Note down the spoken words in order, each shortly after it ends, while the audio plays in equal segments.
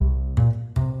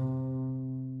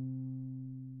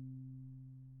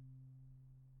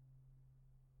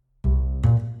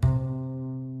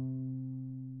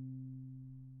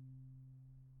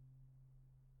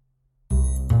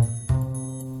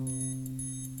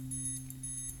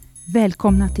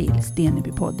Välkomna till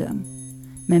Stenebypodden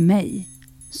med mig,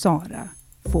 Sara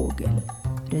Fågel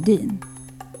Rödin.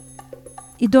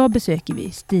 Idag besöker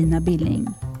vi Stina Billing,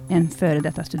 en före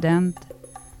detta student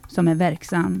som är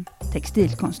verksam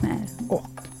textilkonstnär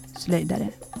och slöjdare.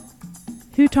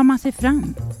 Hur tar man sig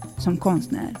fram som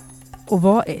konstnär och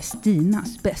vad är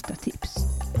Stinas bästa tips?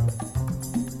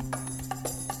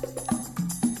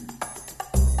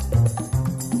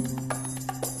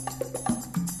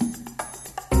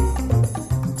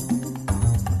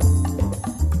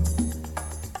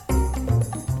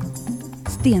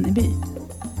 Steneby,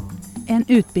 en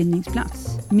utbildningsplats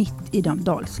mitt i de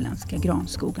dalsländska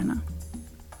granskogarna.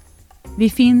 Vi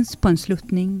finns på en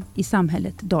sluttning i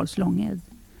samhället Dalslånged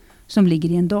som ligger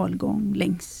i en dalgång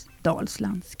längs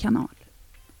Dalslands kanal.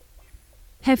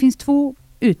 Här finns 2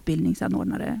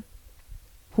 utbildningsanordnare,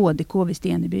 HDK vid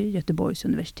Steneby, Göteborgs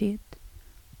universitet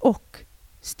och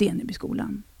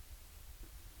Stenebyskolan.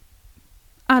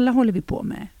 Alla håller vi på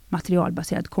med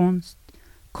materialbaserad konst,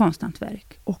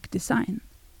 konsthantverk och design.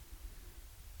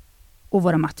 Och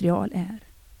våra material är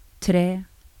trä,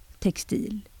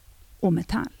 textil och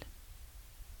metall.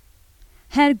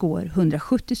 Här går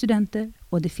 170 studenter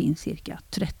och det finns cirka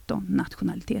 13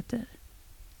 nationaliteter.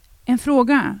 En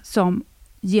fråga som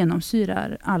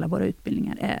genomsyrar alla våra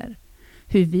utbildningar är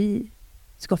hur vi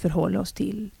ska förhålla oss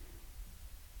till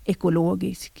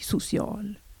ekologisk,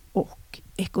 social och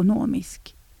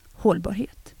ekonomisk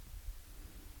hållbarhet.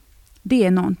 Det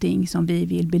är någonting som vi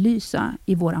vill belysa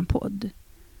i våran podd.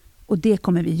 Och det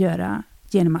kommer vi göra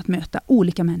genom att möta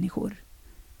olika människor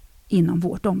inom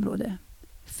vårt område.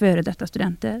 Före detta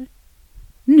studenter,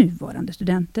 nuvarande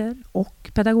studenter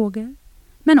och pedagoger.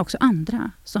 Men också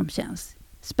andra som känns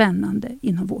spännande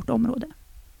inom vårt område.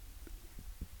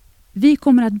 Vi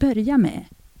kommer att börja med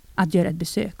att göra ett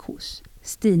besök hos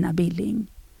Stina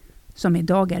Billing som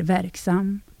idag är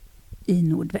verksam i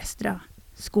nordvästra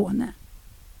Skåne.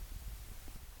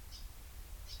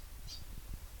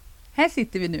 Här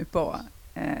sitter vi nu på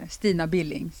Stina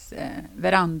Billings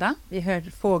veranda. Vi hör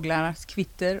fåglarnas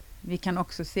kvitter. Vi kan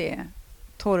också se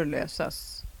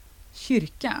Torrlösas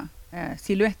kyrka,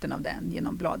 siluetten av den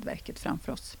genom bladverket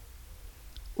framför oss.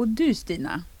 Och du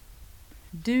Stina,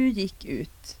 du gick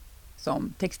ut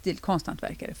som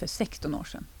textilkonsthantverkare för 16 år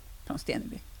sedan från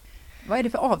Steneby. Vad är det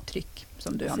för avtryck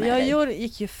som du har med dig? Jag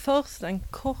gick ju först en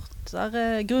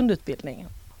kortare grundutbildning.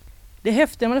 Det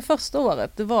häftiga med det första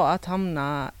året det var att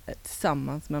hamna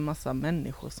tillsammans med en massa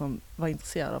människor som var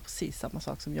intresserade av precis samma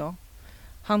sak som jag.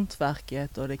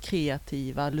 Hantverket och det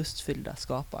kreativa, lustfyllda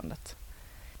skapandet.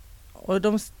 Och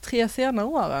de 3 senare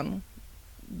åren,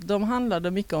 de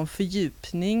handlade mycket om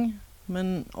fördjupning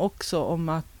men också om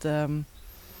att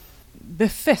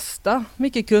befästa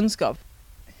mycket kunskap.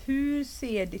 Hur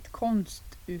ser ditt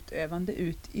konstutövande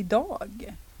ut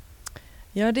idag?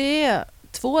 Ja, det är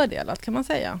 2-delat kan man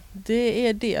säga. Det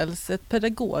är dels ett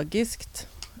pedagogiskt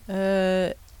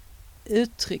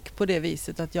uttryck på det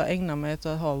viset att jag ägnar mig åt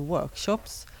att ha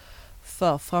workshops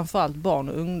för framförallt barn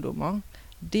och ungdomar.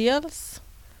 Dels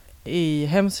i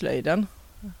hemslöjden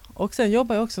och sen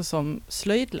jobbar jag också som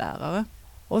slöjdlärare.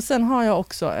 Och sen har jag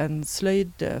också en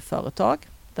slöjdföretag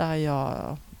där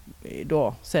jag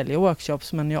då säljer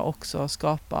workshops men jag också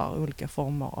skapar olika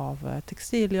former av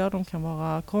textilier. De kan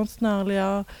vara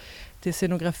konstnärliga, till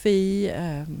scenografi,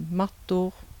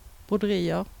 mattor,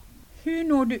 broderier. Hur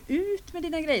når du ut med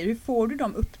dina grejer? Hur får du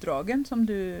de uppdragen som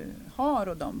du har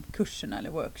och de kurserna eller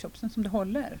workshopsen som du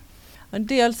håller?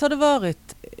 Dels har det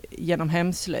varit genom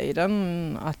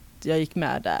hemslöjden att jag gick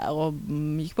med där och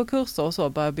gick på kurser och så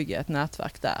började bygga ett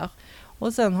nätverk där.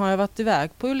 Och sen har jag varit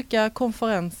iväg på olika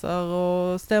konferenser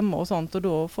och stämmor och sånt och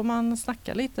då får man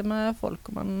snacka lite med folk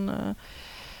och man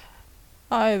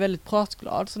är väldigt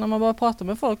pratglad. Så när man bara pratar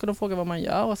med folk och de frågar vad man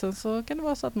gör och sen så kan det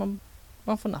vara så att man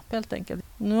får napp helt enkelt.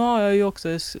 Nu har jag ju också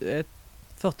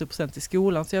 40% i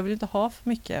skolan så jag vill inte ha för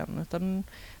mycket än utan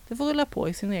det får rulla på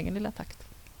i sin egen lilla takt.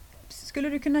 Skulle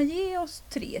du kunna ge oss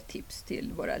 3 tips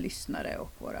till våra lyssnare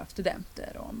och våra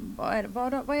studenter om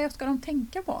vad ska de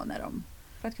tänka på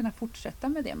för att kunna fortsätta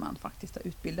med det man faktiskt har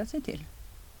utbildat sig till?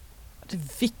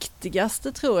 Det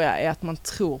viktigaste tror jag är att man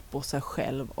tror på sig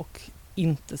själv och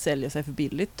inte säljer sig för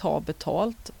billigt, ta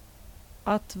betalt.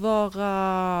 Att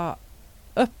vara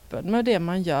öppen med det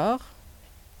man gör.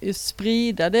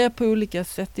 Sprida det på olika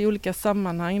sätt i olika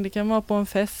sammanhang. Det kan vara på en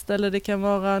fest eller det kan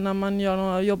vara när man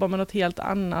jobbar med något helt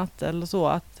annat eller så.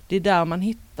 Att det är där man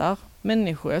hittar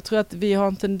människor. Jag tror att vi har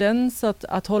en tendens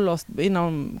att hålla oss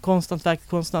inom konsthantverk,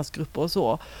 konstnärsgrupper och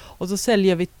så. Och så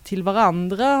säljer vi till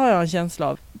varandra, har jag en känsla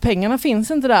av. Pengarna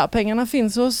finns inte där. Pengarna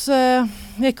finns hos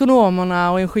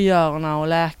ekonomerna och ingenjörerna och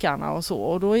läkarna och så.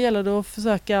 Och då gäller det att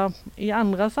försöka i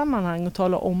andra sammanhang att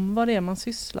tala om vad det är man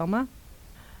sysslar med.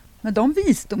 Med de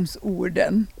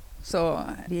visdomsorden så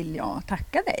vill jag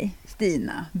tacka dig,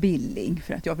 Stina Billing,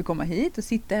 för att jag fick komma hit och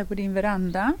sitta här på din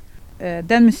veranda.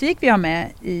 Den musik vi har med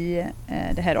i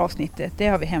det här avsnittet, det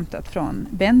har vi hämtat från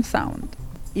Ben Sound.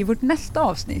 I vårt nästa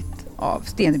avsnitt av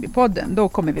Stenebypodden, då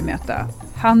kommer vi möta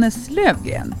Hannes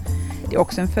Lövgren. Det är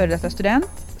också en före detta student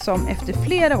som efter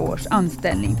flera års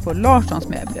anställning på Larssons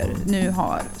möbler nu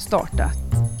har startat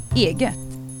eget.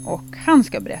 Och han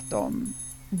ska berätta om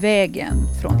vägen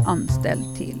från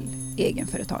anställd till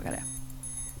egenföretagare.